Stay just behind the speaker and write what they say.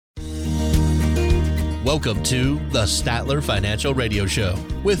Welcome to the Statler Financial Radio Show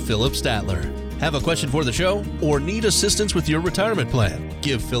with Philip Statler. Have a question for the show or need assistance with your retirement plan?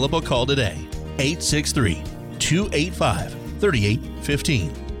 Give Philip a call today.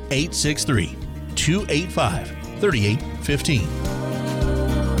 863-285-3815.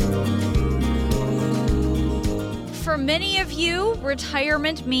 863-285-3815. For many of you,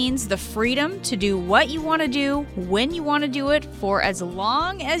 retirement means the freedom to do what you want to do, when you want to do it, for as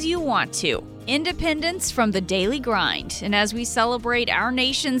long as you want to. Independence from the daily grind. And as we celebrate our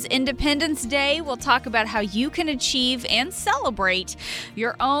nation's Independence Day, we'll talk about how you can achieve and celebrate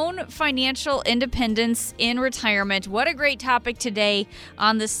your own financial independence in retirement. What a great topic today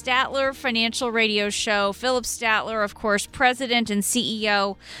on the Statler Financial Radio Show. Philip Statler, of course, President and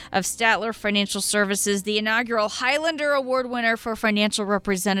CEO of Statler Financial Services, the inaugural Highlander Award winner for Financial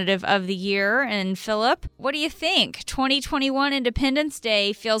Representative of the Year. And Philip, what do you think? 2021 Independence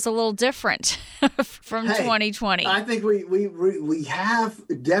Day feels a little different from 2020. I think we have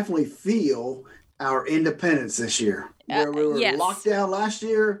definitely feel our independence this year. Where we were locked down last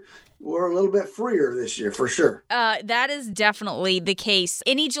year, we're a little bit freer this year, for sure. That is definitely the case.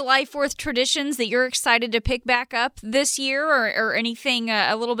 Any July 4th traditions that you're excited to pick back up this year, or anything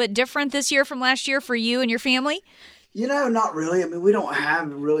a little bit different this year from last year for you and your family? You know, not really. I mean, we don't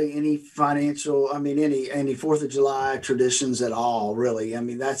have really any any 4th of July traditions at all, really. I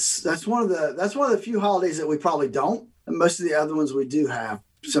mean, that's one of the few holidays that we probably don't. And most of the other ones we do have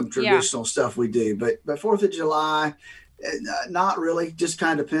some traditional stuff we do. But 4th of July, not really. Just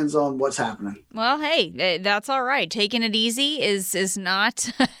kind of depends on what's happening. Well, hey, that's all right. Taking it easy is not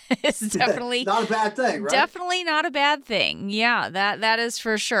is definitely not a bad thing, right? Definitely not a bad thing. Yeah, that is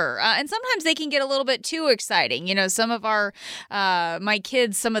for sure. And sometimes they can get a little bit too exciting. You know, some of my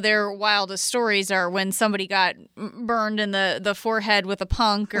kids, some of their wildest stories are when somebody got burned in the forehead with a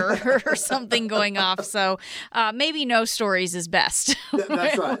punk or something going off. So maybe no stories is best.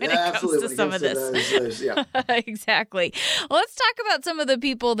 That's right. When it comes to some of this. Yeah. Exactly. Well, let's talk about some of the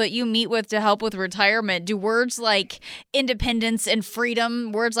people that you meet with to help with retirement. Do words like independence and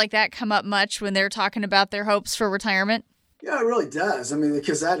freedom, words like that come up much when they're talking about their hopes for retirement? Yeah, it really does. I mean,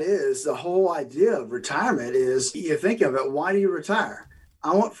 because that is the whole idea of retirement is, you think of it, why do you retire?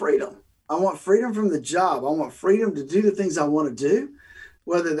 I want freedom. I want freedom from the job. I want freedom to do the things I want to do,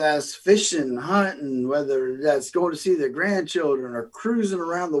 whether that's fishing, hunting, whether that's going to see their grandchildren or cruising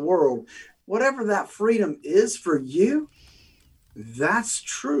around the world. Whatever that freedom is for you, that's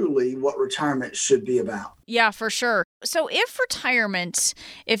truly what retirement should be about. Yeah, for sure. So if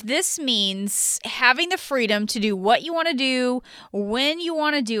this means having the freedom to do what you want to do, when you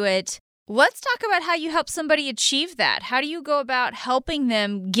want to do it, let's talk about how you help somebody achieve that. How do you go about helping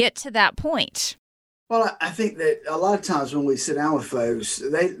them get to that point? Well, I think that a lot of times when we sit down with folks,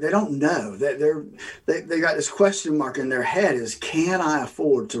 they don't know that they got this question mark in their head is, can I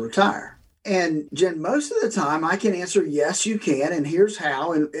afford to retire? And Jen, most of the time I can answer, yes, you can. And here's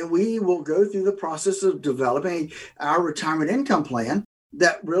how. And we will go through the process of developing our retirement income plan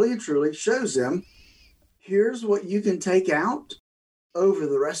that really and truly shows them, here's what you can take out over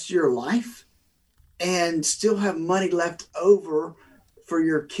the rest of your life and still have money left over for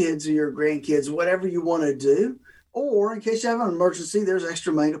your kids or your grandkids, whatever you want to do. Or in case you have an emergency, there's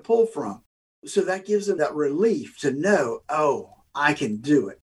extra money to pull from. So that gives them that relief to know, oh, I can do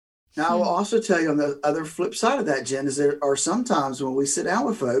it. Now, I will also tell you on the other flip side of that, Jen, is there are sometimes when we sit down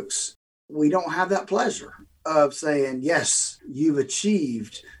with folks, we don't have that pleasure of saying, yes, you've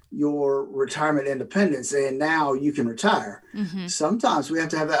achieved your retirement independence and now you can retire. Mm-hmm. Sometimes we have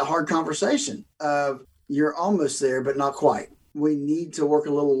to have that hard conversation of you're almost there, but not quite. We need to work a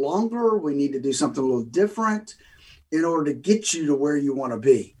little longer. We need to do something a little different in order to get you to where you want to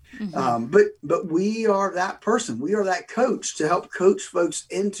be. Mm-hmm. But we are that person. We are that coach to help coach folks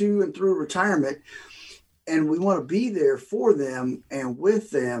into and through retirement. And we want to be there for them and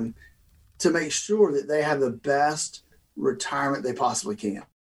with them to make sure that they have the best retirement they possibly can.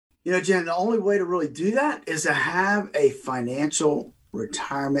 You know, Jen, the only way to really do that is to have a financial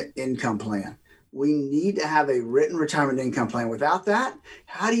retirement income plan. We need to have a written retirement income plan. Without that,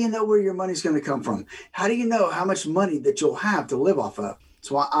 how do you know where your money's going to come from? How do you know how much money that you'll have to live off of? That's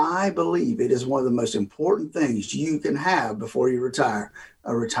why I believe it is one of the most important things you can have before you retire,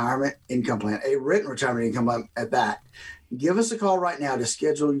 a retirement income plan, a written retirement income plan at that. Give us a call right now to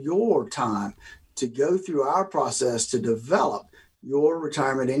schedule your time to go through our process to develop your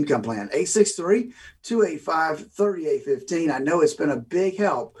retirement income plan. 863-285-3815. I know it's been a big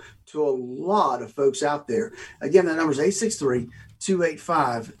help to a lot of folks out there. Again, that number is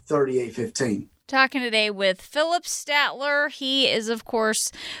 863-285-3815. Talking today with Philip Statler. He is, of course,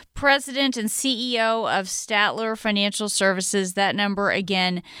 president and CEO of Statler Financial Services. That number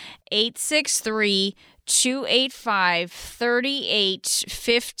again,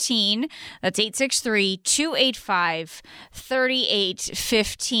 863-285-3815. That's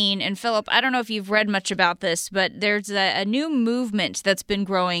 863-285-3815. And Philip, I don't know if you've read much about this, but there's a new movement that's been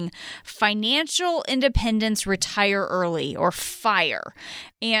growing, Financial Independence Retire Early, or FIRE.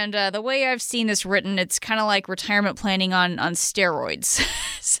 And the way I've seen this written, it's kind of like retirement planning on steroids.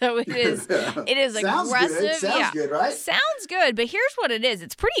 So it is Sounds aggressive. Good. Sounds good, right? Sounds good, but here's what it is.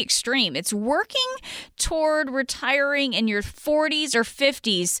 It's pretty extreme. It's working toward retiring in your 40s or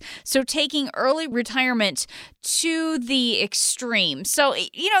 50s, so taking early retirement to the extreme. So,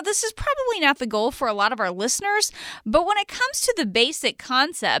 this is probably not the goal for a lot of our listeners, but when it comes to the basic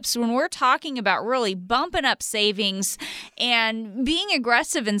concepts, when we're talking about really bumping up savings and being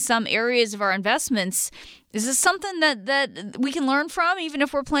aggressive in some areas of our investments, is this something that we can learn from, even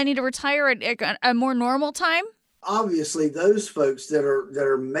if we're planning to retire at a more normal time? Obviously, those folks that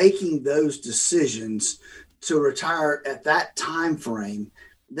are making those decisions to retire at that time frame,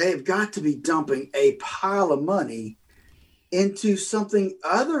 they've got to be dumping a pile of money into something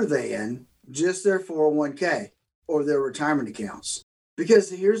other than just their 401k or their retirement accounts.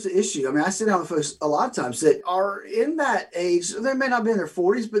 Because here's the issue. I mean, I sit down with folks a lot of times that are in that age. They may not be in their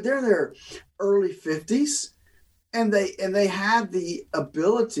 40s, but they're in their early 50s, and they have the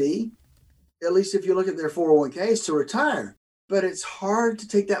ability, at least if you look at their 401ks, to retire. But it's hard to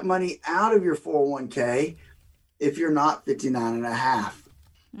take that money out of your 401k if you're not 59 and a half.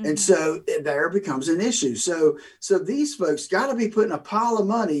 Mm-hmm. And so there becomes an issue. So these folks got to be putting a pile of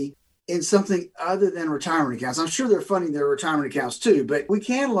money in something other than retirement accounts. I'm sure they're funding their retirement accounts too, but we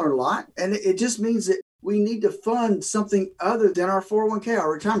can learn a lot. And it just means that we need to fund something other than our 401k,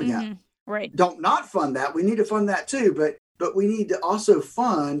 our retirement account. Right. Don't not fund that. We need to fund that too, but we need to also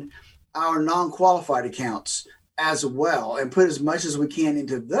fund our non-qualified accounts as well and put as much as we can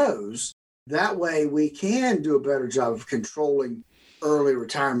into those. That way we can do a better job of controlling early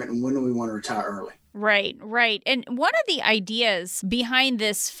retirement and when we want to retire early. Right. And one of the ideas behind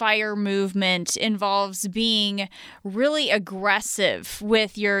this FIRE movement involves being really aggressive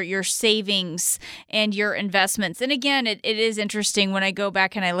with your savings and your investments. And again, it is interesting when I go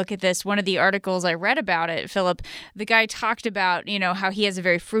back and I look at this. One of the articles I read about it, Philip, the guy talked about, how he has a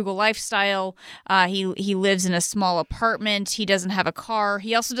very frugal lifestyle. He lives in a small apartment. He doesn't have a car.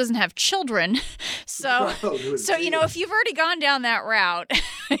 He also doesn't have children. So if you've already gone down that route,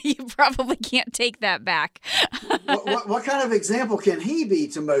 you probably can't take that back. what kind of example can he be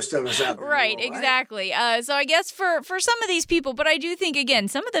to most of us out there? Right, exactly. So I guess for some of these people, but I do think, again,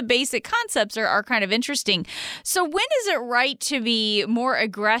 some of the basic concepts are kind of interesting. So when is it right to be more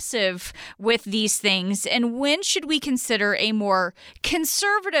aggressive with these things, and when should we consider a more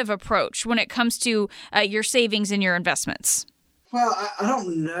conservative approach when it comes to your savings and your investments? Well, I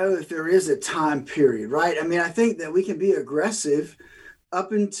don't know if there is a time period, right? I mean, I think that we can be aggressive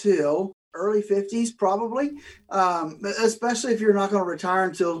up until early 50s, probably, especially if you're not going to retire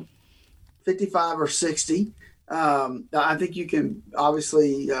until 55 or 60. I think you can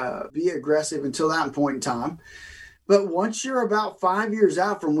obviously be aggressive until that point in time. But once you're about 5 years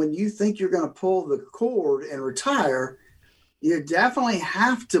out from when you think you're going to pull the cord and retire, you definitely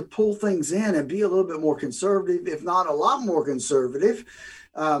have to pull things in and be a little bit more conservative, if not a lot more conservative,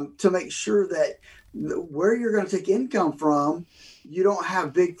 to make sure that where you're going to take income from, you don't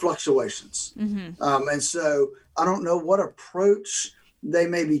have big fluctuations. Mm-hmm. And so I don't know what approach they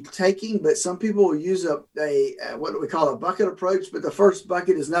may be taking, but some people will use a what we call a bucket approach, but the first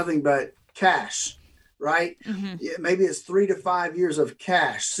bucket is nothing but cash, right? Mm-hmm. Maybe it's 3 to 5 years of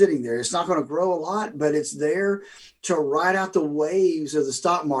cash sitting there. It's not going to grow a lot, but it's there to ride out the waves of the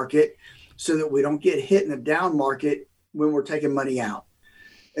stock market so that we don't get hit in a down market when we're taking money out.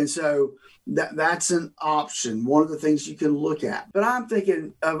 And so that's an option, one of the things you can look at. But I'm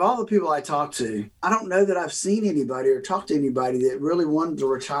thinking, of all the people I talk to, I don't know that I've seen anybody or talked to anybody that really wanted to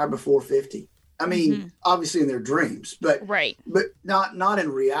retire before 50. I mean, obviously in their dreams, but not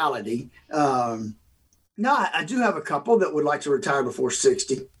in reality. I do have a couple that would like to retire before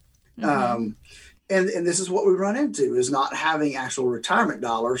 60. And this is what we run into, is not having actual retirement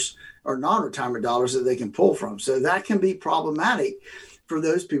dollars or non-retirement dollars that they can pull from. So that can be problematic for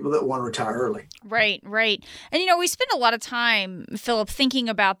those people that want to retire early. Right, right. And, we spend a lot of time, Philip, thinking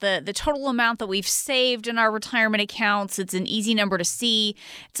about the total amount that we've saved in our retirement accounts. It's an easy number to see.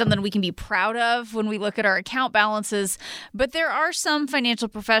 It's something we can be proud of when we look at our account balances. But there are some financial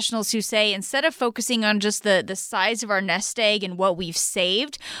professionals who say instead of focusing on just the size of our nest egg and what we've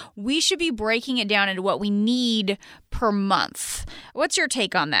saved, we should be breaking it down into what we need per month. What's your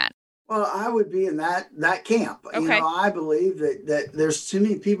take on that? Well, I would be in that camp. Okay. I believe that there's too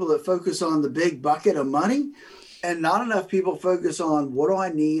many people that focus on the big bucket of money and not enough people focus on what do I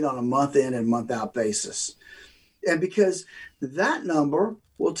need on a month in and month out basis. And because that number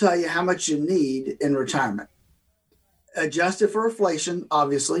will tell you how much you need in retirement. Adjusted for inflation,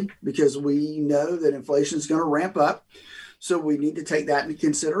 obviously, because we know that inflation is going to ramp up. So we need to take that into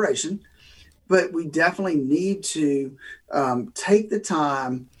consideration. But we definitely need to take the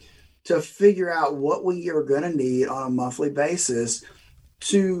time to figure out what we are going to need on a monthly basis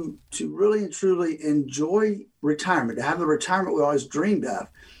to really and truly enjoy retirement, to have the retirement we always dreamed of.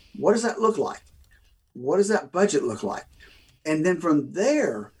 What does that look like? What does that budget look like? And then from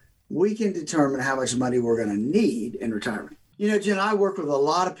there, we can determine how much money we're going to need in retirement. Jen, I work with a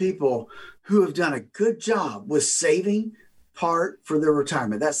lot of people who have done a good job with saving part for their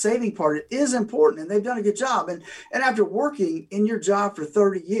retirement. That saving part is important, and they've done a good job. And after working in your job for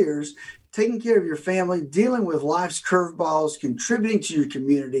 30 years, taking care of your family, dealing with life's curveballs, contributing to your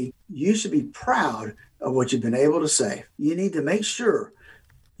community, you should be proud of what you've been able to save. You need to make sure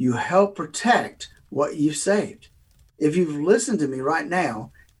you help protect what you've saved. If you've listened to me right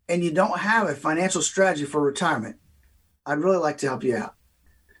now and you don't have a financial strategy for retirement, I'd really like to help you out.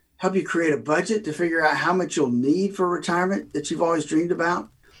 Help you create a budget to figure out how much you'll need for retirement that you've always dreamed about.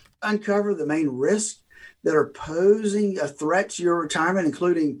 Uncover the main risks that are posing a threat to your retirement,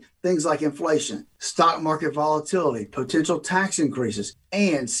 including things like inflation, stock market volatility, potential tax increases,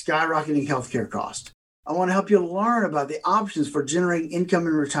 and skyrocketing healthcare costs. I want to help you learn about the options for generating income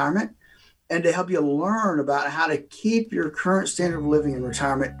in retirement and to help you learn about how to keep your current standard of living in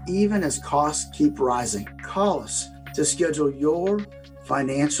retirement even as costs keep rising. Call us to schedule your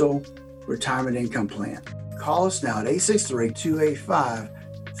financial retirement income plan. Call us now at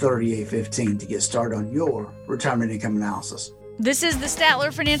 863-285-3815 to get started on your retirement income analysis. This is the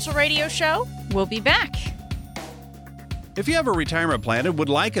Statler Financial Radio Show. We'll be back. If you have a retirement plan and would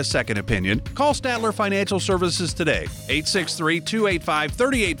like a second opinion, call Statler Financial Services today.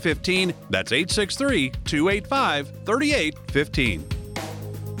 863-285-3815. That's 863-285-3815.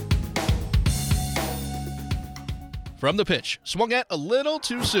 From the pitch, swung at a little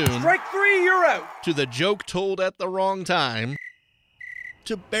too soon. Strike three, you're out. To the joke told at the wrong time.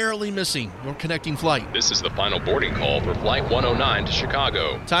 To barely missing your connecting flight. This is the final boarding call for Flight 109 to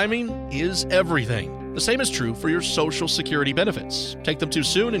Chicago. Timing is everything. The same is true for your Social Security benefits. Take them too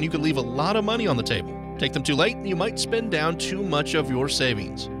soon and you could leave a lot of money on the table. Take them too late and you might spend down too much of your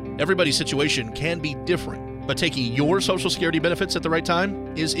savings. Everybody's situation can be different, but taking your Social Security benefits at the right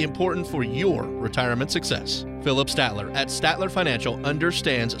time is important for your retirement success. Philip Statler at Statler Financial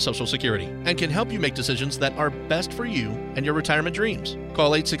understands Social Security and can help you make decisions that are best for you and your retirement dreams.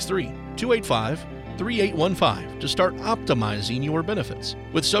 Call 863-285-3815 to start optimizing your benefits.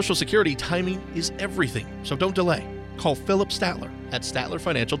 With Social Security, timing is everything, so don't delay. Call Philip Statler at Statler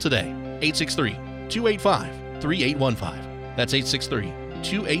Financial today. 863-285-3815. That's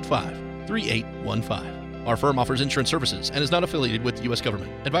 863-285-3815. Our firm offers insurance services and is not affiliated with the U.S.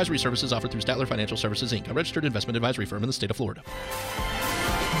 government. Advisory services offered through Statler Financial Services, Inc., a registered investment advisory firm in the state of Florida.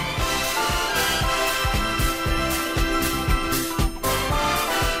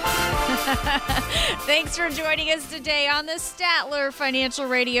 Thanks for joining us today on the Statler Financial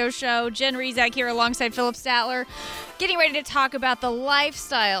Radio Show. Jen Rezac here alongside Philip Statler, getting ready to talk about the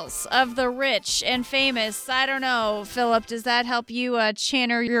lifestyles of the rich and famous. I don't know, Philip, does that help you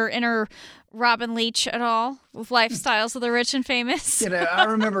channel your inner Robin Leach at all with lifestyles of the rich and famous? I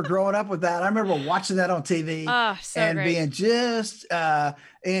remember growing up with that. I remember watching that on TV and great. Being just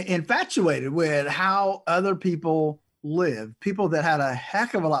infatuated with how other people live, people that had a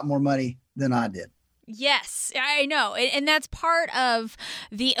heck of a lot more money than I did. Yes, I know. And that's part of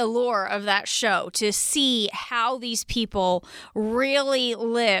the allure of that show, to see how these people really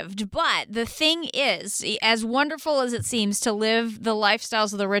lived. But the thing is, as wonderful as it seems to live the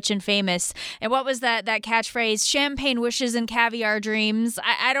lifestyles of the rich and famous, and what was that catchphrase, champagne wishes and caviar dreams,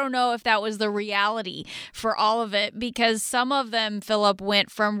 I don't know if that was the reality for all of it, because some of them, Philip,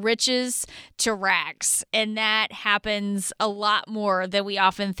 went from riches to rags. And that happens a lot more than we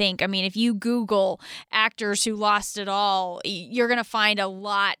often think. I mean, if you Google actors who lost it all, you're going to find a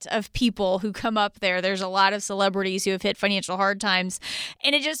lot of people who come up there. There's a lot of celebrities who have hit financial hard times.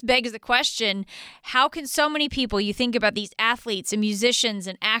 And it just begs the question, how can so many people, you think about these athletes and musicians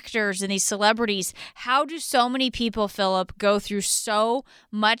and actors and these celebrities, how do so many people, Philip, go through so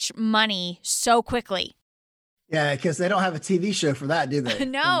much money so quickly? Yeah, because they don't have a TV show for that, do they?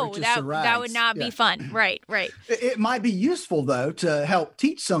 No, that would not be fun. Right. It might be useful, though, to help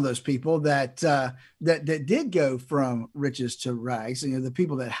teach some of those people that that did go from riches to rags, and the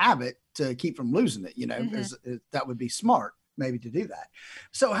people that have it to keep from losing it. That would be smart, maybe, to do that.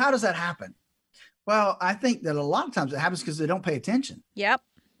 So how does that happen? Well, I think that a lot of times it happens because they don't pay attention. Yep.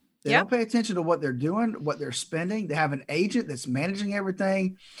 They don't pay attention to what they're doing, what they're spending. They have an agent that's managing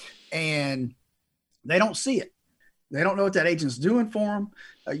everything, and they don't see it. They don't know what that agent's doing for them,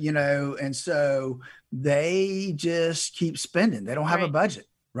 and so they just keep spending. They don't have a budget,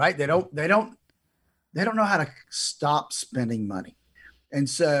 right? They don't know how to stop spending money. And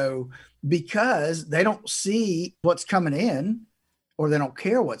so because they don't see what's coming in, or they don't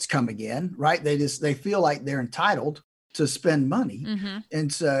care what's coming in, right? They feel like they're entitled to spend money. Mm-hmm.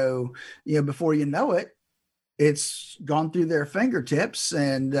 And so, before you know it, it's gone through their fingertips,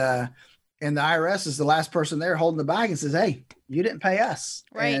 and the IRS is the last person there holding the bag and says, "Hey, you didn't pay us."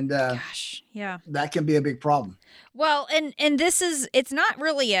 Right. And gosh, yeah, that can be a big problem. Well, and it's not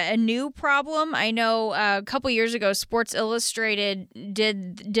really a new problem. I know a couple years ago, Sports Illustrated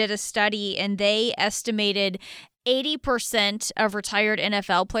did a study, and they estimated 80% of retired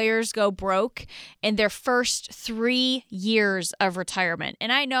NFL players go broke in their first 3 years of retirement.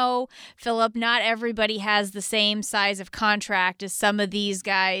 And I know, Philip, not everybody has the same size of contract as some of these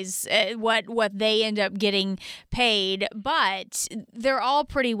guys, what they end up getting paid, but they're all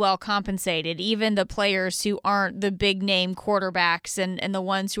pretty well compensated, even the players who aren't the big name quarterbacks and the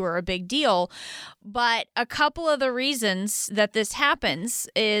ones who are a big deal. But a couple of the reasons that this happens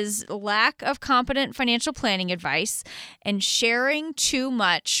is lack of competent financial planning advice and sharing too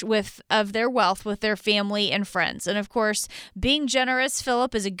much of their wealth with their family and friends. And of course, being generous,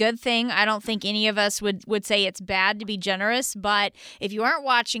 Philip, is a good thing. I don't think any of us would say it's bad to be generous, but if you aren't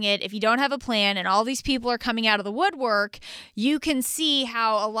watching it, if you don't have a plan, and all these people are coming out of the woodwork, you can see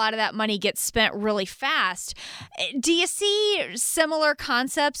how a lot of that money gets spent really fast. Do you see similar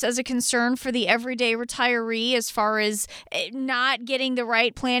concepts as a concern for the everyday retiree, as far as not getting the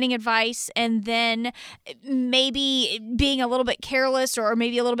right planning advice, and then maybe being a little bit careless or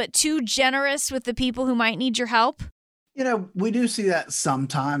maybe a little bit too generous with the people who might need your help? We do see that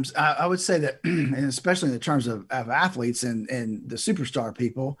sometimes. I would say that, and especially in the terms of athletes and the superstar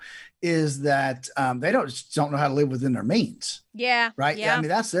people, is that they don't know how to live within their means. Yeah. Right. Yeah. I mean,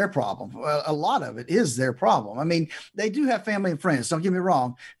 that's their problem. Well, a lot of it is their problem. I mean, they do have family and friends. Don't get me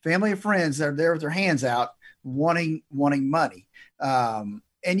wrong. Family and friends that are there with their hands out wanting money.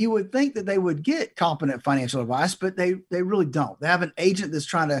 And you would think that they would get competent financial advice, but they really don't. They have an agent that's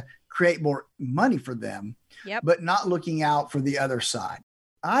trying to create more money for them, but not looking out for the other side.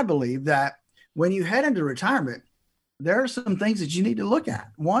 I believe that when you head into retirement, there are some things that you need to look at.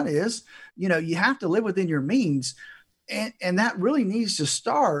 One is, you have to live within your means, and that really needs to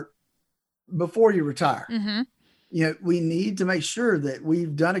start before you retire. Mm-hmm. We need to make sure that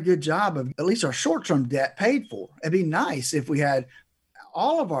we've done a good job of at least our short-term debt paid for. It'd be nice if we had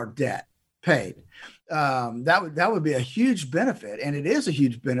all of our debt paid. That would be a huge benefit. And it is a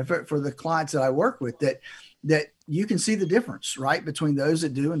huge benefit for the clients that I work with, that you can see the difference, right, between those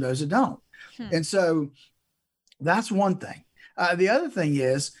that do and those that don't. And so that's one thing. The other thing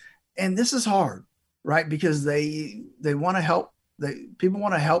is, and this is hard, right, because they want to help, people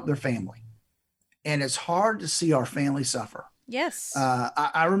want to help their family. And it's hard to see our family suffer. Yes.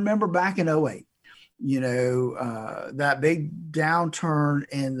 I remember back in 2008, that big downturn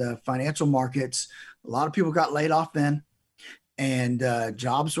in the financial markets. A lot of people got laid off then, and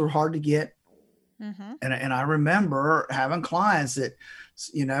jobs were hard to get. Mm-hmm. And I remember having clients that,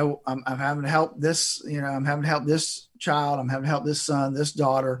 I'm having to help this, I'm having to help this child, I'm having to help this son, this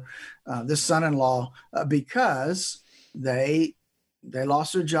daughter, this son-in-law, because they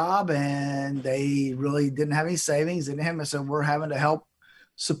lost their job and they really didn't have any savings. So we're having to help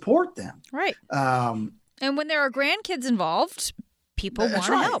support them. Right. And when there are grandkids involved, people want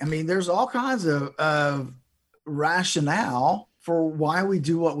to help. I mean, there's all kinds of rationale for why we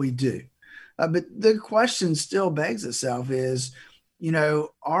do what we do. But the question still begs itself is,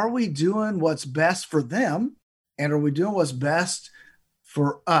 are we doing what's best for them? And are we doing what's best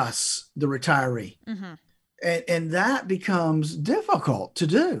for us, the retiree? Mm-hmm. And that becomes difficult to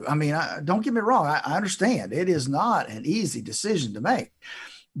do. I mean, don't get me wrong. I understand it is not an easy decision to make,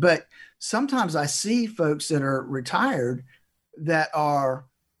 but sometimes I see folks that are retired that are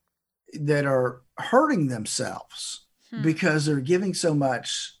hurting themselves because they're giving so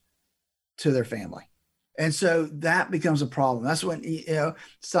much to their family. And so that becomes a problem. That's when,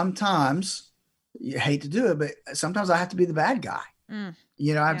 sometimes you hate to do it, but sometimes I have to be the bad guy. I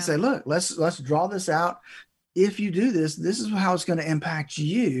have to say, look, let's draw this out. If you do this, this is how it's going to impact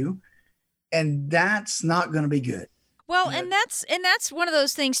you. And that's not going to be good. Well, and that's one of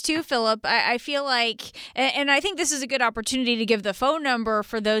those things too, Philip. I feel like, and I think this is a good opportunity to give the phone number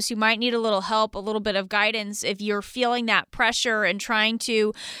for those who might need a little help, a little bit of guidance if you're feeling that pressure and trying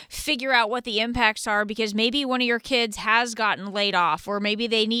to figure out what the impacts are, because maybe one of your kids has gotten laid off, or maybe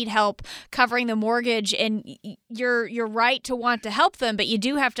they need help covering the mortgage, and you're right to want to help them, but you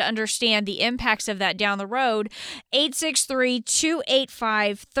do have to understand the impacts of that down the road.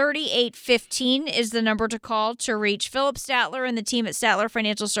 863-285-3815 is the number to call to reach Philip Statler and the team at Statler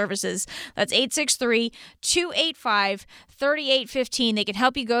Financial Services. That's 863-285-3815. They can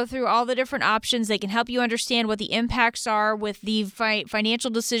help you go through all the different options. They can help you understand what the impacts are with the financial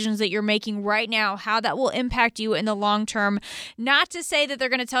decisions that you're making right now, how that will impact you in the long term. Not to say that they're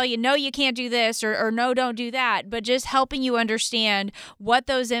going to tell you, no, you can't do this, or no, don't do that, but just helping you understand what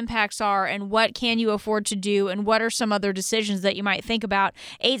those impacts are and what can you afford to do and what are some other decisions that you might think about.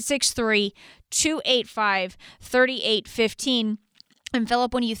 863-285-3815. And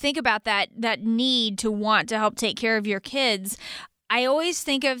Philip, when you think about that need to want to help take care of your kids, I always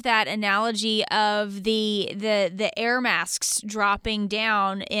think of that analogy of the air masks dropping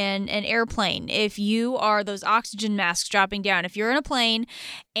down in an airplane. If you are those oxygen masks dropping down, if you're in a plane,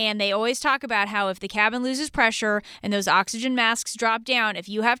 and they always talk about how if the cabin loses pressure and those oxygen masks drop down, if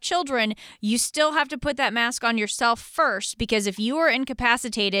you have children, you still have to put that mask on yourself first, because if you are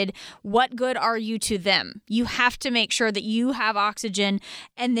incapacitated, what good are you to them? You have to make sure that you have oxygen,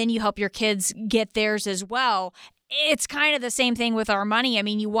 and then you help your kids get theirs as well. It's kind of the same thing with our money. I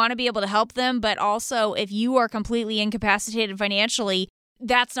mean, you want to be able to help them, but also if you are completely incapacitated financially,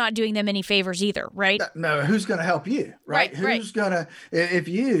 that's not doing them any favors either, right? No, who's going to help you, right? Who's going to, if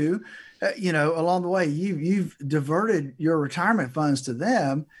you, along the way, you've diverted your retirement funds to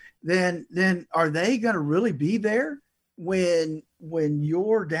them, then are they going to really be there when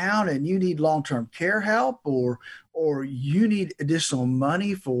you're down and you need long-term care help, or you need additional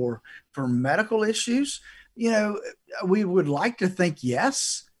money for medical issues? We would like to think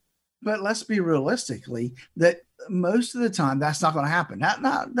yes, but let's be realistically that most of the time that's not going to happen.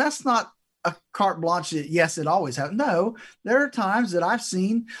 That's not a carte blanche that, yes, it always happens. No, there are times that I've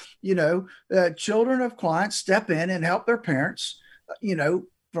seen, children of clients step in and help their parents,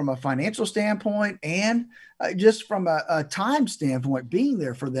 from a financial standpoint and just from a time standpoint, being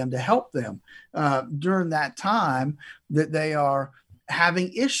there for them to help them during that time that they are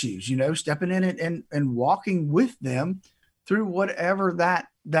having issues, stepping in and walking with them through whatever that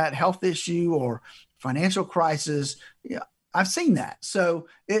health issue or financial crisis. I've seen that. So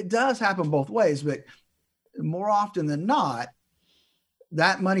it does happen both ways, but more often than not,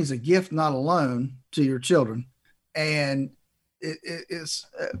 that money's a gift, not a loan to your children. And it is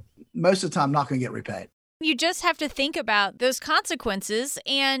most of the time not going to get repaid. You just have to think about those consequences,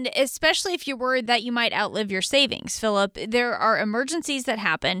 and especially if you're worried that you might outlive your savings. Philip, there are emergencies that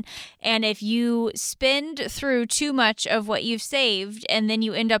happen, and if you spend through too much of what you've saved and then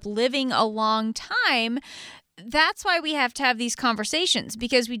you end up living a long time, that's why we have to have these conversations,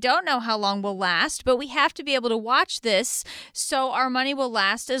 because we don't know how long we'll last, but we have to be able to watch this so our money will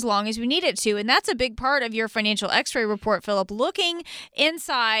last as long as we need it to. And that's a big part of your financial x-ray report, Philip, looking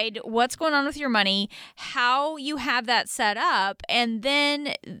inside what's going on with your money, how you have that set up. And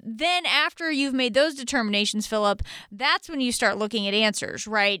then after you've made those determinations, Philip, that's when you start looking at answers,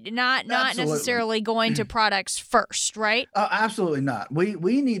 right? Not necessarily going to products first, right? Absolutely not.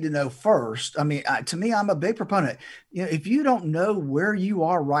 We need to know first. I mean, to me, I'm a big proponent. If you don't know where you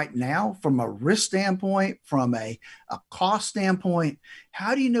are right now from a risk standpoint, from a cost standpoint,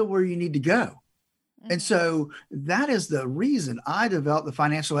 how do you know where you need to go? Mm-hmm. And so that is the reason I developed the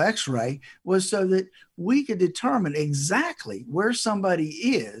financial x-ray, was so that we could determine exactly where somebody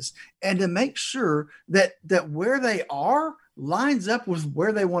is and to make sure that where they are lines up with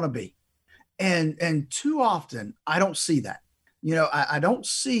where they want to be. And too often I don't see that. I don't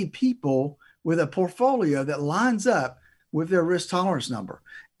see people with a portfolio that lines up with their risk tolerance number.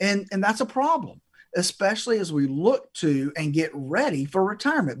 And that's a problem, especially as we look to and get ready for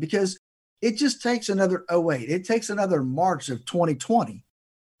retirement, because it just takes another 2008. It takes another March of 2020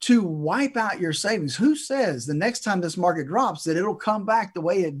 to wipe out your savings. Who says the next time this market drops that it'll come back the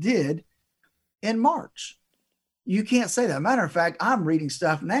way it did in March? You can't say that. Matter of fact, I'm reading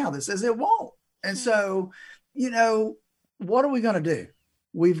stuff now that says it won't. And so, what are we going to do?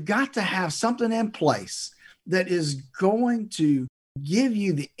 We've got to have something in place that is going to give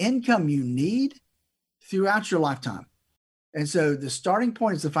you the income you need throughout your lifetime. And so the starting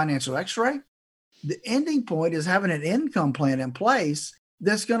point is the financial x-ray. The ending point is having an income plan in place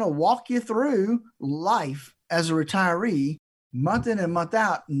that's going to walk you through life as a retiree, month in and month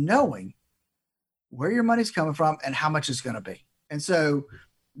out, knowing where your money's coming from and how much it's going to be. And so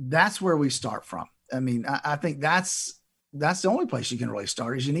that's where we start from. I mean, I think that's the only place you can really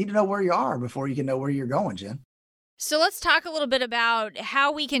start, is you need to know where you are before you can know where you're going, Jen. So let's talk a little bit about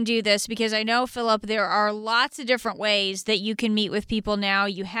how we can do this, because I know, Philip, there are lots of different ways that you can meet with people now.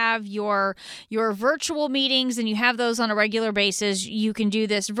 You have your virtual meetings, and you have those on a regular basis. You can do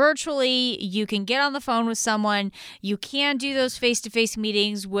this virtually. You can get on the phone with someone. You can do those face-to-face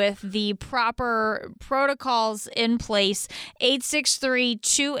meetings with the proper protocols in place.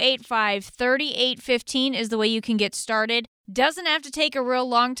 863-285-3815 is the way you can get started. Doesn't have to take a real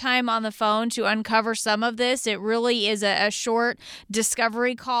long time on the phone to uncover some of this. It really is a short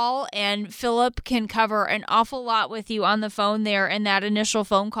discovery call, and Philip can cover an awful lot with you on the phone there in that initial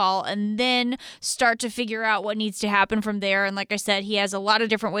phone call, and then start to figure out what needs to happen from there. And like I said, he has a lot of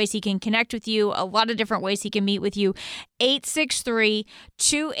different ways he can connect with you, a lot of different ways he can meet with you.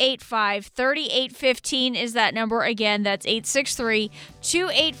 863-285-3815 is that number. Again, that's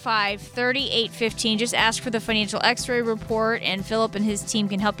 863-285-3815. Just ask for the financial x-ray report, and Philip and his team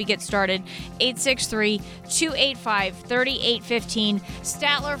can help you get started. 863-285-3815.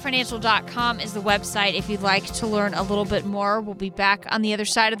 StatlerFinancial.com is the website if you'd like to learn a little bit more. We'll be back on the other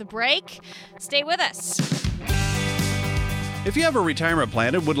side of the break. Stay with us. If you have a retirement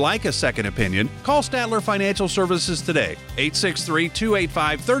plan and would like a second opinion, call Statler Financial Services today.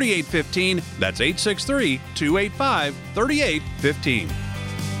 863-285-3815. That's 863-285-3815.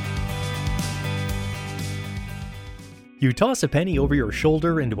 You toss a penny over your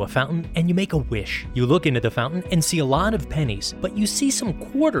shoulder into a fountain and you make a wish. You look into the fountain and see a lot of pennies, but you see some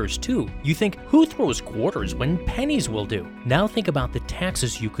quarters too. You think, who throws quarters when pennies will do? Now think about the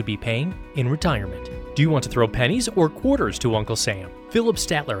taxes you could be paying in retirement. Do you want to throw pennies or quarters to Uncle Sam? Philip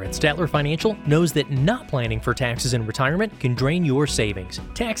Statler at Statler Financial knows that not planning for taxes in retirement can drain your savings.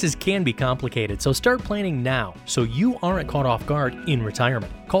 Taxes can be complicated, so start planning now so you aren't caught off guard in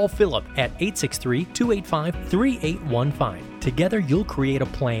retirement. Call Philip at 863-285-3815. Together, you'll create a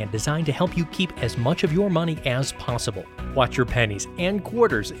plan designed to help you keep as much of your money as possible. Watch your pennies and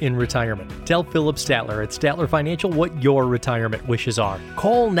quarters in retirement. Tell Philip Statler at Statler Financial what your retirement wishes are.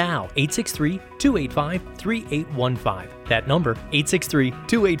 Call now, 863-285-3815. That number,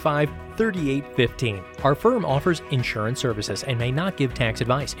 863-285-3815. Our firm offers insurance services and may not give tax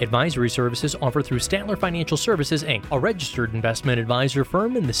advice. Advisory services offered through Statler Financial Services, Inc., a registered investment advisor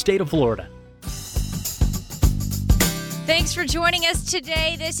firm in the state of Florida. Thanks for joining us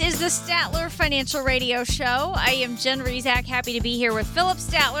today. This is the Statler Financial Radio Show. I am Jen Rizak, happy to be here with Philip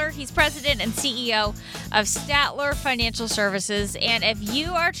Statler. He's president and CEO of Statler Financial Services. And if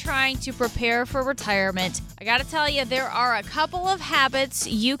you are trying to prepare for retirement, I got to tell you, there are a couple of habits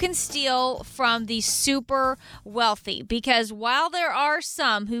you can steal from the super wealthy. Because while there are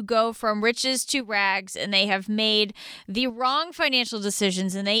some who go from riches to rags and they have made the wrong financial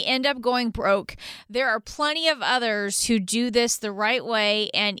decisions and they end up going broke, there are plenty of others who do this the right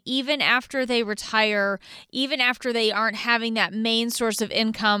way, and even after they retire, even after they aren't having that main source of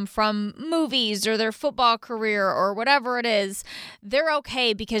income from movies or their football career or whatever it is, they're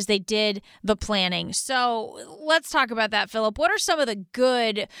okay because they did the planning. So let's talk about that, Philip. What are some of the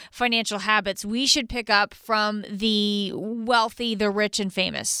good financial habits we should pick up from the wealthy, the rich and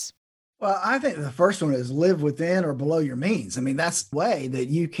famous? Well, I think the first one is live within or below your means. I mean, that's the way that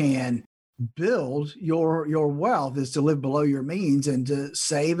you can build your wealth, is to live below your means and to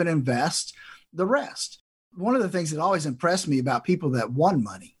save and invest the rest. One of the things that always impressed me about people that won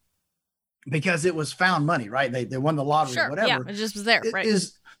money, because it was found money, right? They won the lottery, sure, whatever. Yeah, it just was there, right?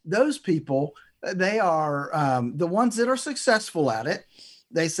 Is those people, they are the ones that are successful at it.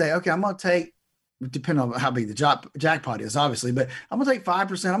 They say, okay, I'm going to take, depending on how big the jackpot is, obviously, but I'm going to take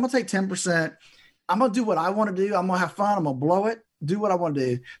 5%. I'm going to take 10%. I'm going to do what I want to do. I'm going to have fun. I'm going to blow it. Do what I want to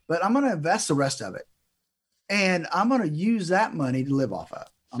do, but I'm going to invest the rest of it. And I'm going to use that money to live off of.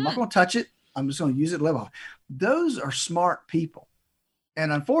 I'm not going to touch it. I'm just going to use it to live off. Those are smart people.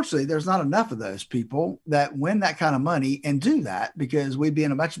 And unfortunately, there's not enough of those people that win that kind of money and do that, because we'd be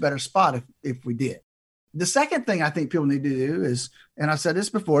in a much better spot if we did. The second thing I think people need to do is, and I've said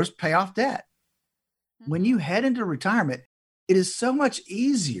this before, is pay off debt. When you head into retirement, it is so much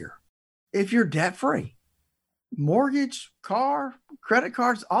easier if you're debt free. mortgage, car, credit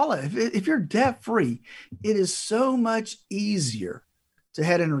cards, all of it. If you're debt free, it is so much easier to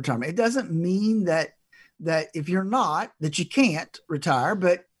head into retirement. It doesn't mean that if you're not, that you can't retire,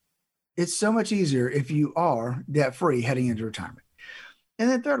 but it's so much easier if you are debt free heading into retirement. And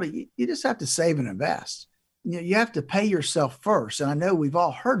then thirdly, you just have to save and invest. You have to pay yourself first. And I know we've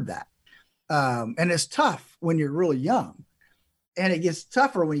all heard that. And it's tough when you're really young. And it gets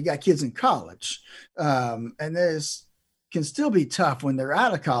tougher when you got kids in college. And this can still be tough when they're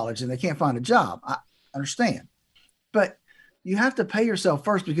out of college and they can't find a job. I understand. But you have to pay yourself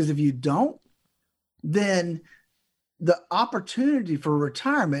first, because if you don't, then the opportunity for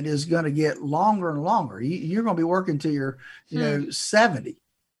retirement is going to get longer and longer. You're going to be working till you're, 70,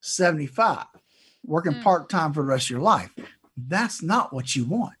 75, working part-time for the rest of your life. That's not what you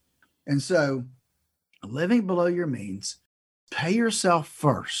want. And so living below your means, pay yourself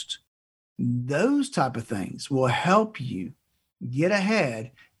first. Those type of things will help you get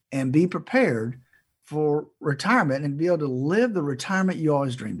ahead and be prepared for retirement and be able to live the retirement you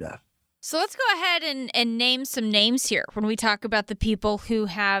always dreamed of. So let's go ahead and name some names here when we talk about the people who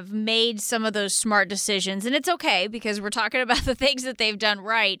have made some of those smart decisions. And it's okay, because we're talking about the things that they've done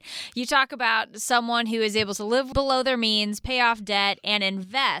right. You talk about someone who is able to live below their means, pay off debt, and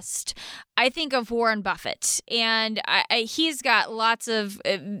invest. I think of Warren Buffett, and he's got lots of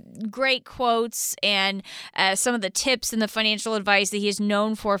great quotes and some of the tips and the financial advice that he is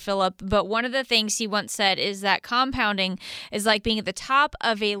known for, Philip. But one of the things he once said is that compounding is like being at the top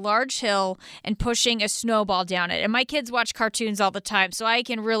of a large hill and pushing a snowball down it. And my kids watch cartoons all the time, so I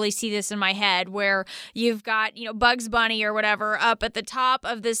can really see this in my head, where you've got, Bugs Bunny or whatever up at the top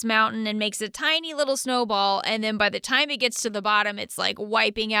of this mountain and makes a tiny little snowball, and then by the time it gets to the bottom, it's like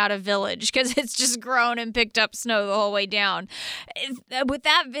wiping out a village, because it's just grown and picked up snow the whole way down. With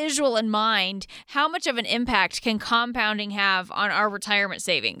that visual in mind, how much of an impact can compounding have on our retirement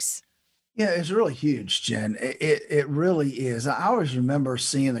savings? Yeah, it's really huge, Jen. It really is. I always remember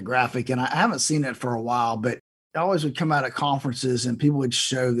seeing the graphic, and I haven't seen it for a while, but I always would come out at conferences and people would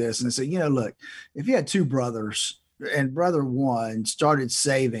show this and say, look, if you had two brothers and brother one started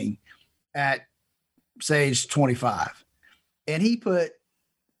saving at, say, age 25, and he put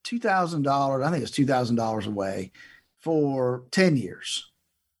 $2,000, I think it's $2,000 away for 10 years,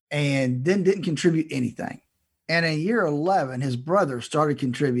 and then didn't contribute anything. And in year 11, his brother started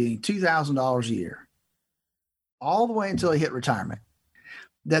contributing $2,000 a year, all the way until he hit retirement.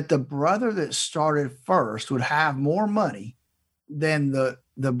 That the brother that started first would have more money than the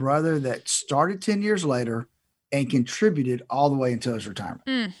brother that started 10 years later and contributed all the way until his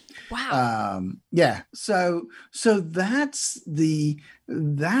retirement. Wow. Yeah. So that's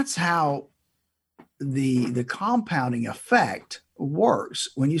how the compounding effect works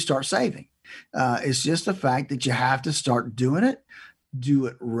when you start saving. It's just the fact that you have to start doing it, do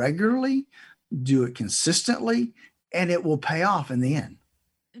it regularly, do it consistently, and it will pay off in the end.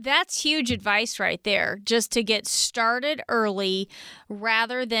 That's huge advice right there, just to get started early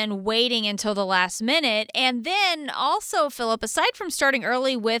rather than waiting until the last minute. And then also, Philip, aside from starting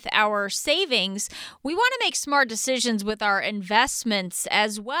early with our savings, we want to make smart decisions with our investments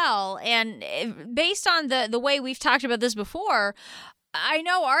as well. And based on the way we've talked about this before, I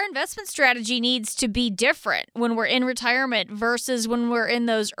know our investment strategy needs to be different when we're in retirement versus when we're in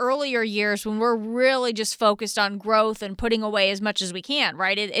those earlier years when we're really just focused on growth and putting away as much as we can,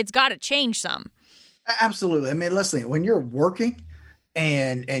 right? It's got to change some. Absolutely. I mean, listen, when you're working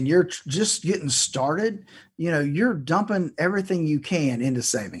and you're just getting started, you're dumping everything you can into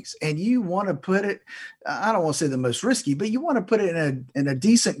savings, and you want to put it, I don't want to say the most risky, but you want to put it in a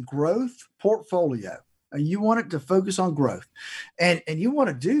decent growth portfolio. You want it to focus on growth, and you want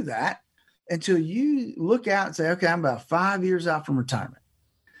to do that until you look out and say, okay, I'm about 5 years out from retirement,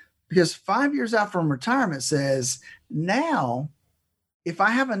 because 5 years out from retirement says, now, if I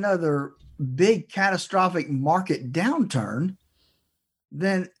have another big catastrophic market downturn,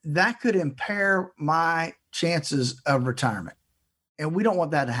 then that could impair my chances of retirement. And we don't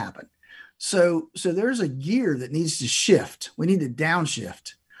want that to happen. So there's a gear that needs to shift. We need to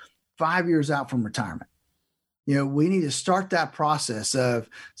downshift 5 years out from retirement. We need to start that process of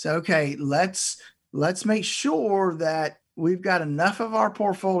say, okay, let's make sure that we've got enough of our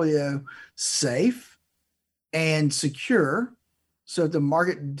portfolio safe and secure, so if the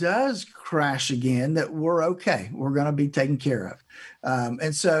market does crash again, that we're okay. We're going to be taken care of.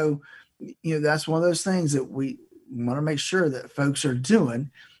 And so, that's one of those things that we want to make sure that folks are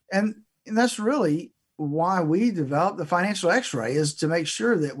doing. And that's really why we developed the Financial X-ray, is to make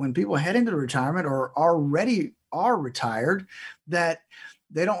sure that when people head into retirement or already are retired, that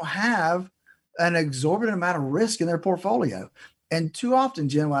they don't have an exorbitant amount of risk in their portfolio. And too often,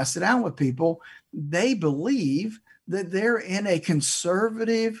 Jen, when I sit down with people, they believe that they're in a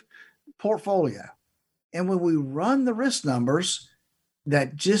conservative portfolio. And when we run the risk numbers,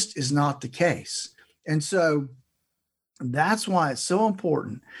 that just is not the case. And so that's why it's so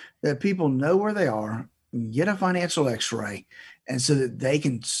important that people know where they are, get a financial x-ray, and so that they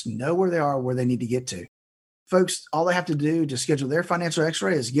can know where they are, where they need to get to. Folks, all they have to do to schedule their financial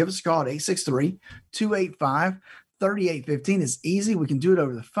x-ray is give us a call at 863-285-3815. It's easy. We can do it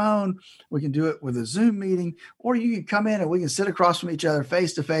over the phone. We can do it with a Zoom meeting, or you can come in and we can sit across from each other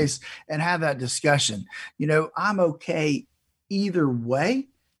face to face and have that discussion. I'm okay either way.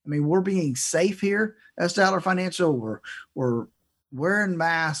 I mean, we're being safe here at Statler Financial. We're wearing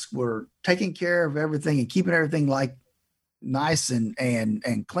masks. We're taking care of everything and keeping everything like nice and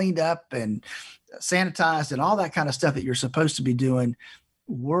cleaned up and sanitized and all that kind of stuff that you're supposed to be doing.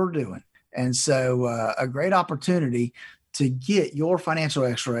 We're doing. And so a great opportunity to get your financial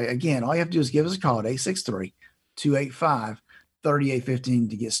x-ray. Again, all you have to do is give us a call at 863-285-3815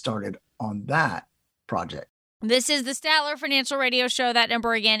 to get started on that project. This is the Statler Financial Radio Show. That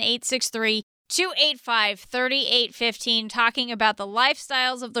number again, 863-285-3815, talking about the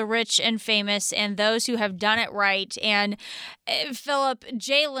lifestyles of the rich and famous and those who have done it right. And Philip,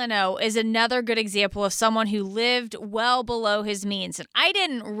 Jay Leno is another good example of someone who lived well below his means. And I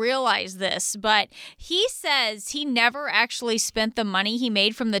didn't realize this, but he says he never actually spent the money he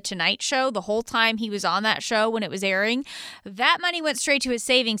made from The Tonight Show the whole time he was on that show when it was airing. That money went straight to his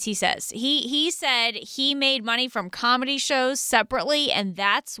savings, he says. He said he made money from comedy shows separately, and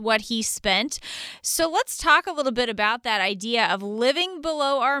that's what he spent. So let's talk a little bit about that idea of living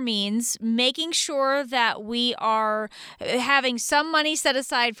below our means, making sure that we are having some money set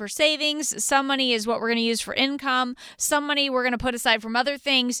aside for savings. Some money is what we're going to use for income. Some money we're going to put aside from other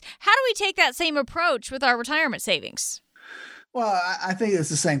things. How do we take that same approach with our retirement savings? Well, I think it's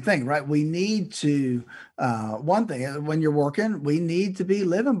the same thing, right? We need to, one thing, when you're working, we need to be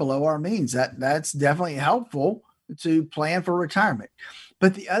living below our means. That's definitely helpful to plan for retirement.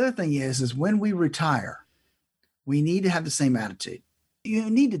 But the other thing is when we retire, we need to have the same attitude. You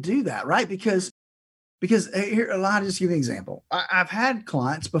need to do that, right? Because here, I'll just give you an example. I've had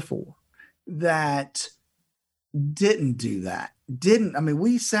clients before that didn't do that.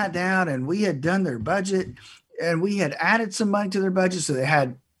 We sat down and we had done their budget and we had added some money to their budget. So they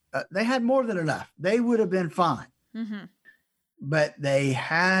had more than enough. They would have been fine. Mm-hmm. But they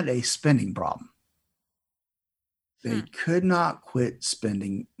had a spending problem. They could not quit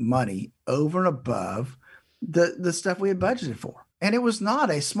spending money over and above the stuff we had budgeted for. And it was not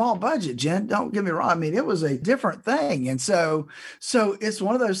a small budget, Jen. Don't get me wrong. I mean, it was a different thing. And so it's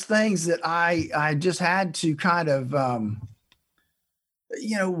one of those things that I just had to kind of,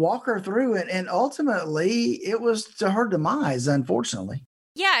 walk her through it. And ultimately it was to her demise, unfortunately.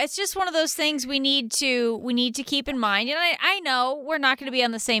 Yeah, it's just one of those things we need to keep in mind. And I know we're not going to be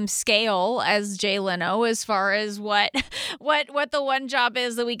on the same scale as Jay Leno as far as what the one job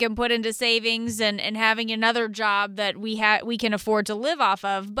is that we can put into savings and having another job that we can afford to live off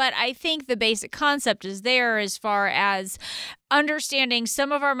of. But I think the basic concept is there as far as understanding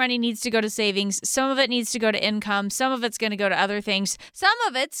some of our money needs to go to savings, some of it needs to go to income, some of it's going to go to other things, some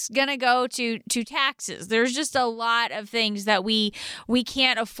of it's going to go to taxes. There's just a lot of things that we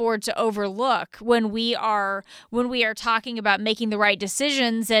can't afford to overlook when we are talking about making the right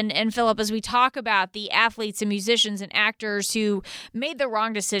decisions. And Philip, as we talk about the athletes and musicians and actors who made the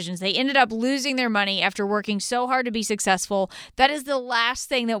wrong decisions, they ended up losing their money after working so hard to be successful. That is the last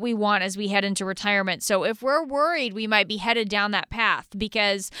thing that we want as we head into retirement. So if we're worried we might be headed down that path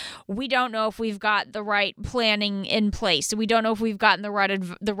because we don't know if we've got the right planning in place, we don't know if we've gotten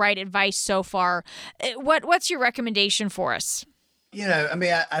the right advice so far, what's your recommendation for us?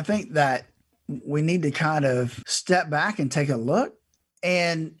 I think that we need to kind of step back and take a look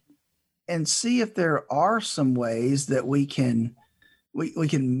and see if there are some ways that we can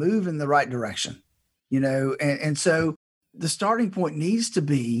move in the right direction, and so the starting point needs to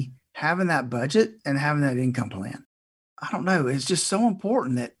be having that budget and having that income plan. I don't know. It's just so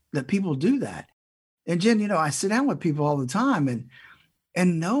important that people do that. And Jen, I sit down with people all the time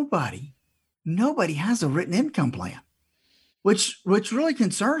and nobody has a written income plan, which really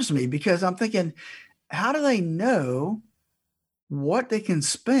concerns me because I'm thinking, how do they know what they can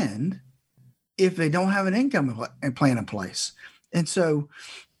spend if they don't have an income plan in place? And so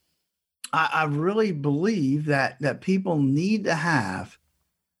I really believe that people need to have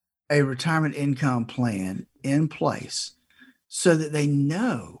a retirement income plan in place so that they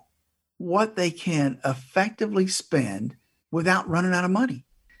know what they can effectively spend without running out of money.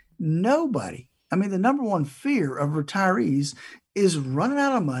 Nobody I mean, the number one fear of retirees is running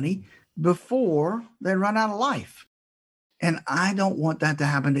out of money before they run out of life. And I don't want that to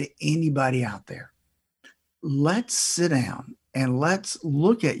happen to anybody out there. Let's sit down and let's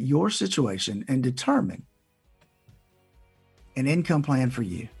look at your situation and determine an income plan for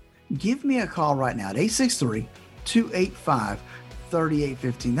you. Give me a call right now at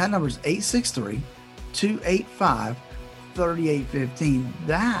 863-285-3815. That number is 863-285-3815.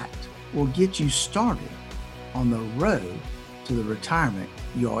 That will get you started on the road to the retirement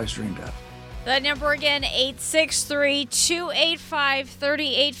you always dreamed of. That number again,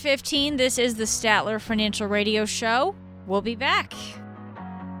 863-285-3815. This is the Statler Financial Radio Show. We'll be back.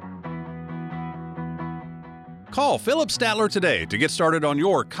 Call Philip Statler today to get started on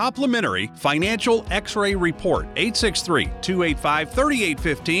your complimentary financial x-ray report.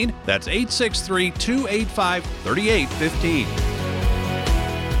 863-285-3815. That's 863-285-3815.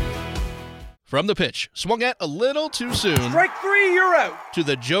 From the pitch, swung at a little too soon. Strike three, you're out. To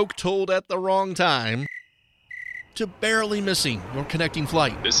the joke told at the wrong time. To barely missing your connecting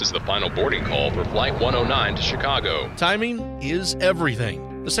flight. This is the final boarding call for Flight 109 to Chicago. Timing is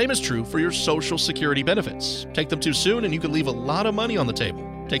everything. The same is true for your Social Security benefits. Take them too soon and you could leave a lot of money on the table.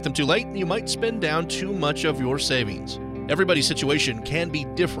 Take them too late and you might spend down too much of your savings. Everybody's situation can be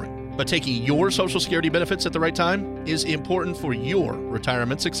different, but taking your Social Security benefits at the right time is important for your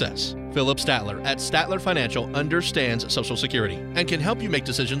retirement success. Philip Statler at Statler Financial understands Social Security and can help you make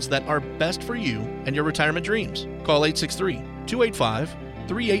decisions that are best for you and your retirement dreams. Call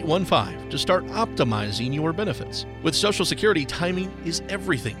 863-285-3815 to start optimizing your benefits. With Social Security, timing is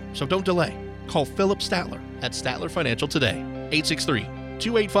everything, so don't delay. Call Philip Statler at Statler Financial today.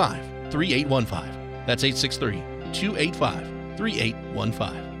 863-285-3815. That's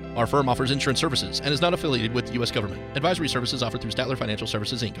 863-285-3815. Our firm offers insurance services and is not affiliated with the U.S. government. Advisory services offered through Statler Financial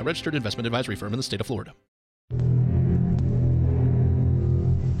Services, Inc., a registered investment advisory firm in the state of Florida.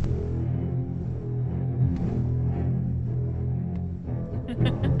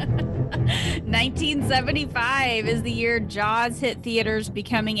 1975 is the year Jaws hit theaters,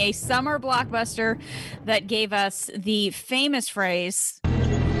 becoming a summer blockbuster that gave us the famous phrase,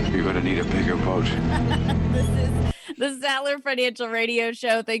 "You're going to need a bigger boat." This is the Statler Financial Radio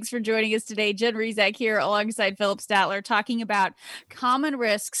Show. Thanks for joining us today. Jen Rezac here alongside Philip Statler, talking about common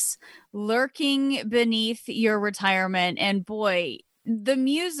risks lurking beneath your retirement. And boy, the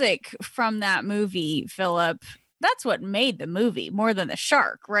music from that movie, Philip, that's what made the movie more than the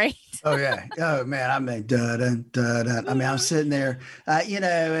shark, right? Oh, yeah. Oh, man. I mean, dun, dun, dun. I mean, I'm sitting there,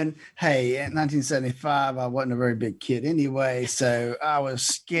 and hey, in 1975, I wasn't a very big kid anyway, so I was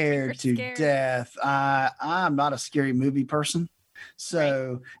scared to death. I'm not a scary movie person.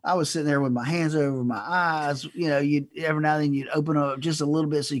 So I was sitting there with my hands over my eyes. You'd every now and then you'd open up just a little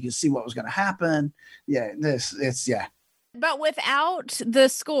bit so you could see what was going to happen. Yeah, But without the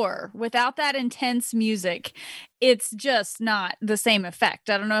score, without that intense music, it's just not the same effect.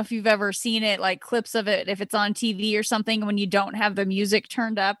 I don't know if you've ever seen it, like clips of it, if it's on TV or something, when you don't have the music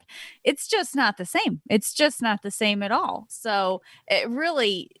turned up, it's just not the same. It's just not the same at all. So it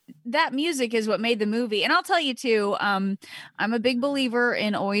really, that music is what made the movie. And I'll tell you too, I'm a big believer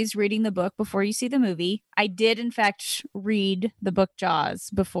in always reading the book before you see the movie. I did, in fact, read the book Jaws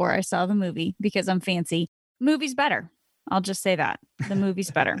before I saw the movie because I'm fancy. Movie's better. I'll just say that the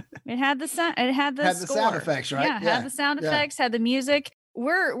movie's better. It had the sound. It had the score. Sound effects, right? Yeah, had the sound effects. Had the music.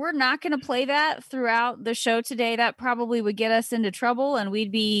 We're not going to play that throughout the show today. That probably would get us into trouble, and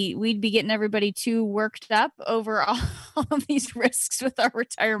we'd be getting everybody too worked up over all of these risks with our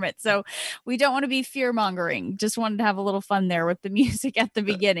retirement. So we don't want to be fear mongering. Just wanted to have a little fun there with the music at the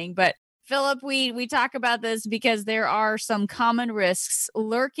beginning, but. Philip, we talk about this because there are some common risks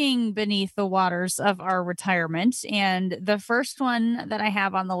lurking beneath the waters of our retirement. And the first one that I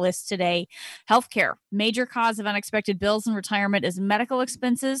have on the list today, healthcare. Major cause of unexpected bills in retirement is medical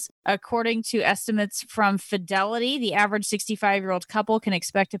expenses. According to estimates from Fidelity, the average 65-year-old couple can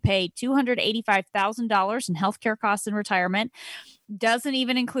expect to pay $285,000 in healthcare costs in retirement. Doesn't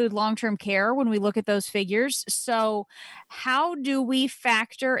even include long-term care when we look at those figures. So how do we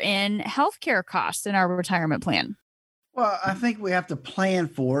factor in healthcare costs in our retirement plan? Well, I think we have to plan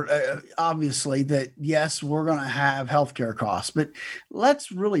for it. Obviously, that yes, we're going to have healthcare costs, but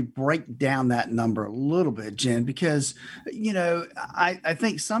let's really break down that number a little bit, Jen, because, I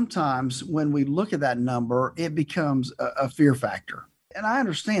think sometimes when we look at that number, it becomes a fear factor. And I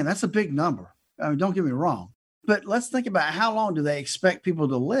understand that's a big number. I mean, don't get me wrong. But let's think about how long do they expect people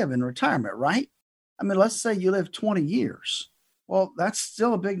to live in retirement, right? I mean, let's say you live 20 years. Well, that's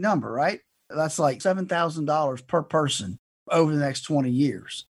still a big number, right? That's like $7,000 per person over the next 20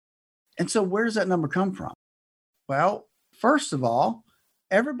 years. And so where does that number come from? Well, first of all,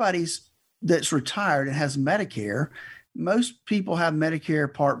 that's retired and has Medicare, most people have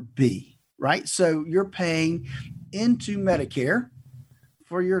Medicare Part B, right? So you're paying into Medicare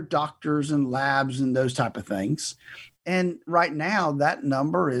for your doctors and labs and those type of things. And right now that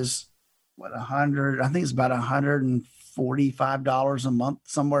number is I think it's about $145 a month,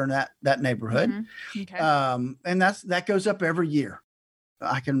 somewhere in that neighborhood. Mm-hmm. Okay. And that goes up every year.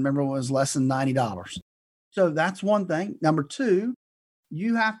 I can remember when it was less than $90. So that's one thing. Number two,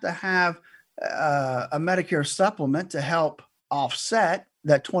 you have to have a Medicare supplement to help offset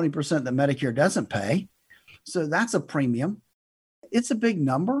that 20% that Medicare doesn't pay. So that's a premium. It's a big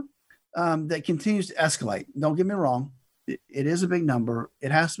number that continues to escalate. Don't get me wrong. It is a big number.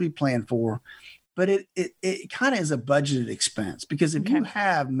 It has to be planned for, but it kind of is a budgeted expense, because if you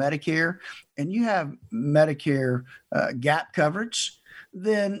have Medicare and you have Medicare gap coverage,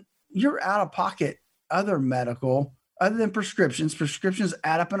 then you're out of pocket other medical, other than prescriptions. Prescriptions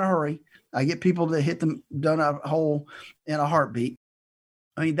add up in a hurry. I get people that hit them done a hole in a heartbeat.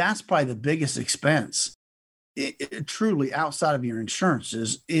 I mean, that's probably the biggest expense. It truly outside of your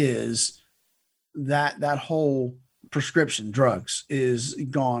insurances is that whole prescription drugs is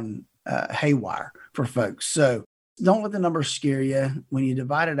gone haywire for folks. So don't let the numbers scare you. When you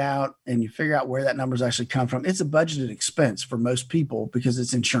divide it out and you figure out where that numbers actually come from, it's a budgeted expense for most people because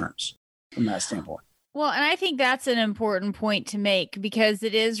it's insurance from that standpoint. Well, and I think that's an important point to make, because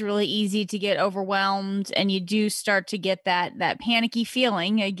it is really easy to get overwhelmed, and you do start to get that panicky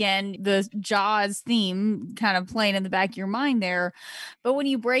feeling. Again, the Jaws theme kind of playing in the back of your mind there. But when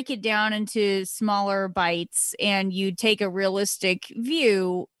you break it down into smaller bites and you take a realistic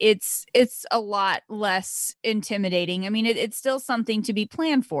view, it's a lot less intimidating. I mean, it's still something to be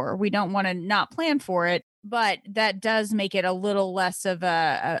planned for. We don't want to not plan for it, but that does make it a little less of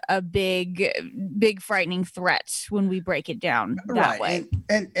a big frightening threat when we break it down that way.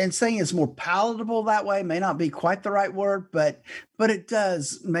 And saying it's more palatable that way may not be quite the right word, but it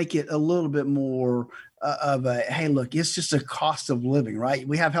does make it a little bit more of a, hey, look, it's just a cost of living, right?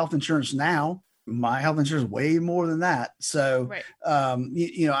 We have health insurance now. My health insurance is way more than that. So, right.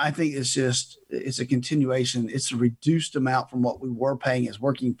 I think it's a continuation. It's a reduced amount from what we were paying as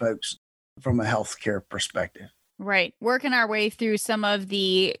working folks from a healthcare perspective. Right. Working our way through some of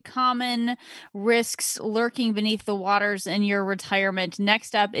the common risks lurking beneath the waters in your retirement.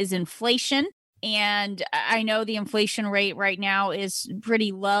 Next up is inflation. And I know the inflation rate right now is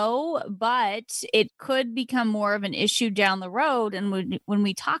pretty low, but it could become more of an issue down the road. And when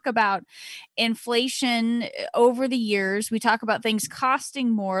we talk about inflation over the years, we talk about things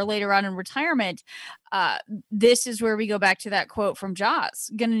costing more later on in retirement. This is where we go back to that quote from Jaws,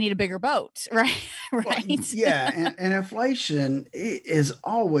 going to need a bigger boat, right? Right. Well, yeah. And inflation is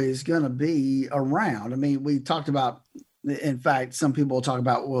always going to be around. I mean, we talked about, in fact, some people talk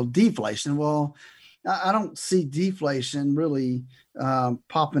about, deflation. Well, I don't see deflation really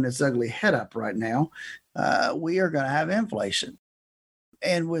popping its ugly head up right now. We are going to have inflation.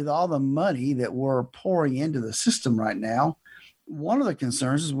 And with all the money that we're pouring into the system right now, one of the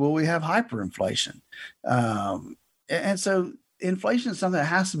concerns is, will we have hyperinflation? And so inflation is something that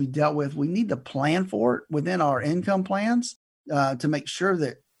has to be dealt with. We need to plan for it within our income plans to make sure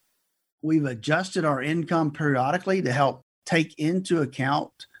that we've adjusted our income periodically to help take into account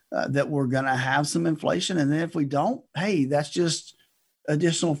that we're going to have some inflation. And then if we don't, hey, that's just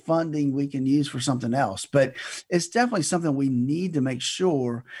additional funding we can use for something else. But it's definitely something we need to make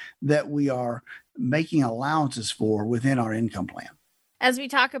sure that we are making allowances for within our income plan. As we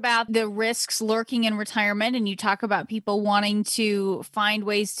talk about the risks lurking in retirement, and you talk about people wanting to find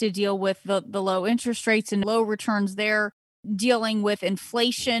ways to deal with the low interest rates and low returns there, dealing with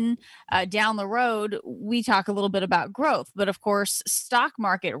inflation down the road, we talk a little bit about growth. But of course, stock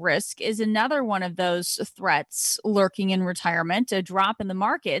market risk is another one of those threats lurking in retirement, a drop in the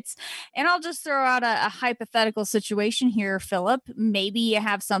markets. And I'll just throw out a hypothetical situation here, Philip. Maybe you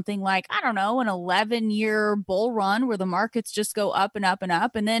have something like, I don't know, an 11-year bull run where the markets just go up and up and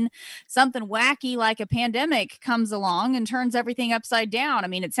up. And then something wacky like a pandemic comes along and turns everything upside down. I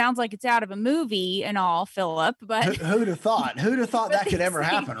mean, it sounds like it's out of a movie and all, Philip, but who'd have thought? Who'd have thought that could ever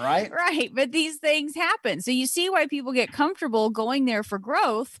happen, right? Right. But these things happen. So you see why people get comfortable going there for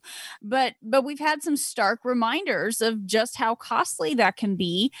growth. But we've had some stark reminders of just how costly that can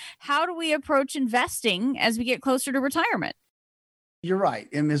be. How do we approach investing as we get closer to retirement? You're right.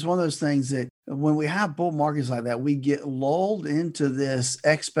 And it's one of those things that when we have bull markets like that, we get lulled into this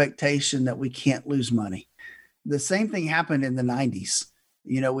expectation that we can't lose money. The same thing happened in the 90s.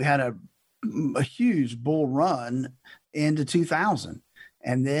 We had a huge bull run into 2000.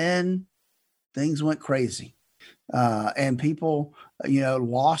 And then things went crazy. And people,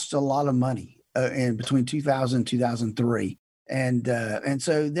 lost a lot of money in between 2000 and 2003. And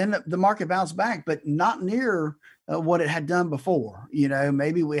so then the market bounced back, but not near what it had done before.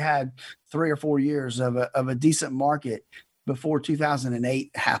 Maybe we had 3 or 4 years of a decent market before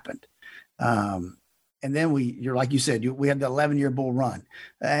 2008 happened. And then you're like you said, we had the 11-year bull run.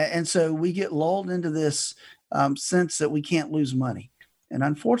 And so we get lulled into this sense that we can't lose money. And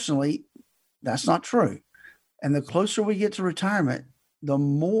unfortunately, that's not true. And the closer we get to retirement, the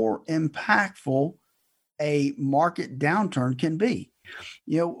more impactful a market downturn can be.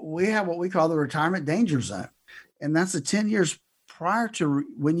 We have what we call the retirement danger zone. And that's the 10 years prior to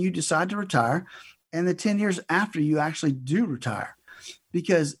when you decide to retire and the 10 years after you actually do retire.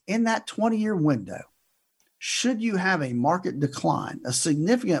 Because in that 20-year window, should you have a market decline, a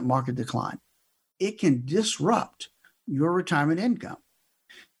significant market decline, it can disrupt your retirement income.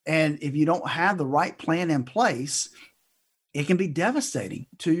 And if you don't have the right plan in place, it can be devastating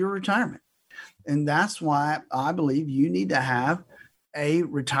to your retirement. And that's why I believe you need to have a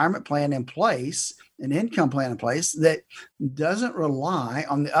retirement plan in place, an income plan in place that doesn't rely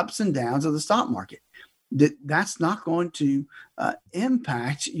on the ups and downs of the stock market. That's not going to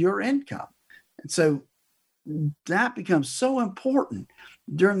impact your income. And so that becomes so important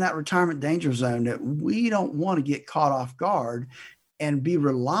during that retirement danger zone that we don't want to get caught off guard and be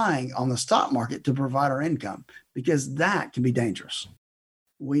relying on the stock market to provide our income, because that can be dangerous.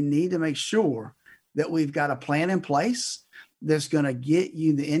 We need to make sure that we've got a plan in place that's going to get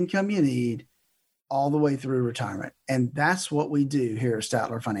you the income you need all the way through retirement. And that's what we do here at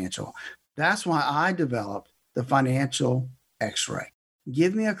Statler Financial. That's why I developed the Financial X-Ray.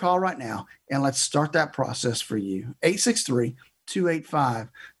 Give me a call right now and let's start that process for you.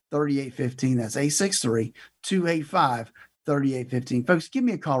 863-285-3815. That's 863-285-3815. Folks, give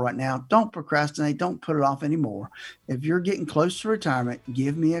me a call right now. Don't procrastinate. Don't put it off anymore. If you're getting close to retirement,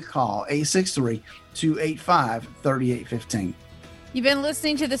 give me a call. 863-285-3815. You've been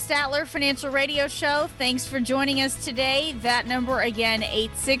listening to the Statler Financial Radio Show. Thanks for joining us today. That number again,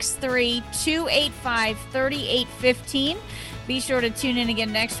 863-285-3815. Be sure to tune in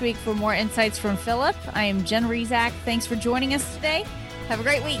again next week for more insights from Philip. I am Jen Rezac. Thanks for joining us today. Have a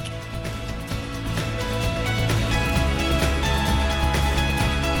great week.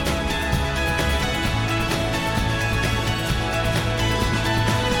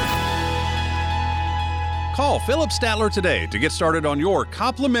 Call Philip Statler today to get started on your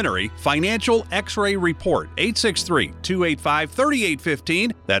complimentary Financial X-Ray Report.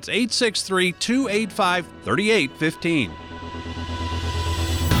 863-285-3815. That's 863-285-3815.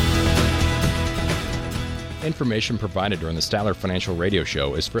 Information provided during the Statler Financial Radio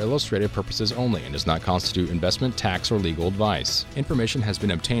Show is for illustrative purposes only and does not constitute investment, tax, or legal advice. Information has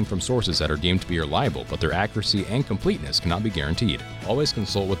been obtained from sources that are deemed to be reliable, but their accuracy and completeness cannot be guaranteed. Always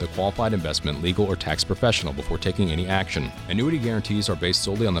consult with a qualified investment, legal, or tax professional before taking any action. Annuity guarantees are based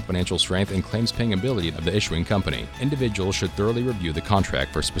solely on the financial strength and claims-paying ability of the issuing company. Individuals should thoroughly review the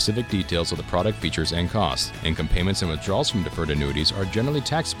contract for specific details of the product features and costs. Income payments and withdrawals from deferred annuities are generally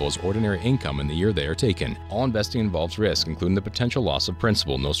taxable as ordinary income in the year they are taken. All investing involves risk, including the potential loss of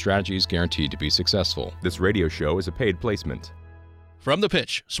principal. No strategy is guaranteed to be successful. This radio show is a paid placement. From the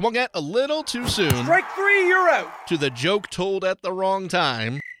pitch, swung at a little too soon. Strike three, you're out. To the joke told at the wrong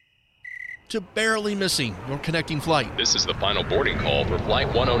time. To barely missing your connecting flight. This is the final boarding call for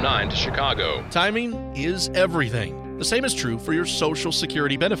Flight 109 to Chicago. Timing is everything. The same is true for your Social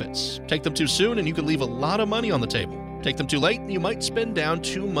Security benefits. Take them too soon and you could leave a lot of money on the table. Take them too late and you might spend down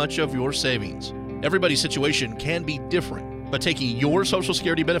too much of your savings. Everybody's situation can be different, but taking your Social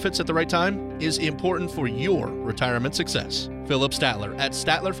Security benefits at the right time is important for your retirement success. Philip Statler at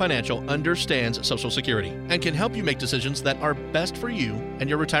Statler Financial understands Social Security and can help you make decisions that are best for you and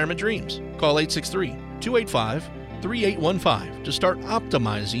your retirement dreams. Call 863-285-3815 to start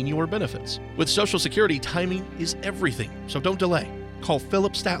optimizing your benefits. With Social Security, timing is everything, so don't delay. Call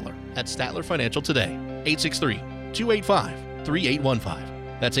Philip Statler at Statler Financial today.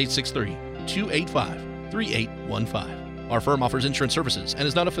 863-285-3815. That's 863-285-3815. Our firm offers insurance services and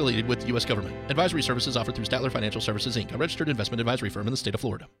is not affiliated with the U.S. government. Advisory services offered through Statler Financial Services, Inc., a registered investment advisory firm in the state of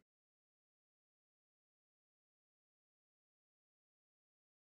Florida.